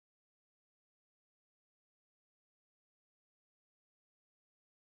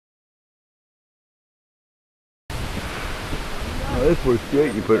This works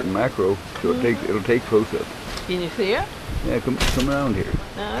great. You put it in macro, so it'll take close up. Can you see it? Yeah, come around here.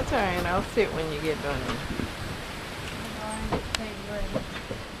 No, that's all right. I'll see it when you get done.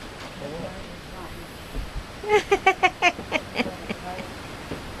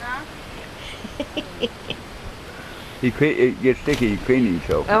 It gets sticky. You clean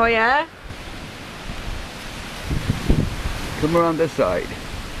yourself. Oh yeah? Come around this side.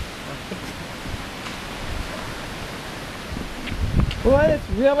 Boy, it's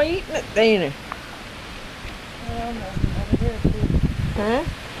really eating it, ain't it? Huh?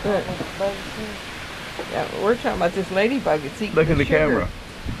 Yeah, we're talking about this ladybug. It's eating Look at the sugar. camera.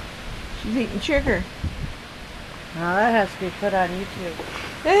 She's eating sugar. Now that has to be put on YouTube.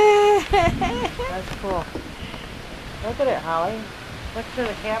 That's cool. Look at it, Holly. Look to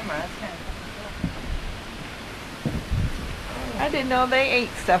the camera. That's kind of cool. I didn't know they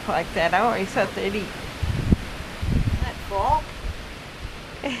ate stuff like that. I always thought they'd eat. Isn't that cool?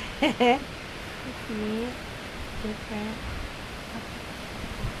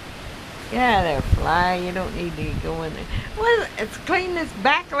 Yeah, they're fly. You don't need to go in there. Well, it's cleaning its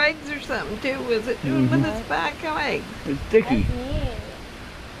back legs or something too. Was it doing with its back legs? It's sticky.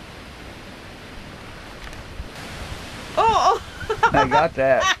 Oh! I got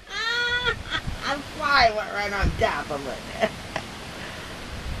that. A fly went right on top of it.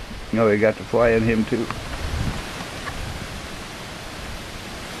 No, we got the fly in him too.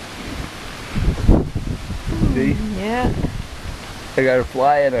 See? Yeah. I got a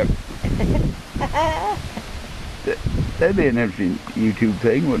fly in a... That'd be an interesting YouTube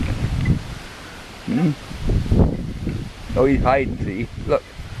thing, wouldn't it? Hmm? Oh, he's hiding, see? Look.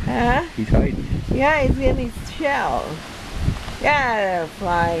 Huh? He's hiding. Yeah, he's in his shell. Yeah, there are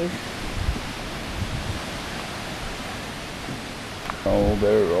flies. Oh,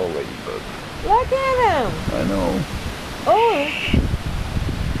 they're all ladybugs. Look at him. I know. Oh.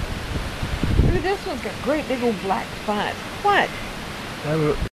 Ooh, this one's got great big old black spots. What? Have a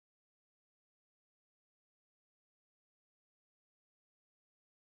look.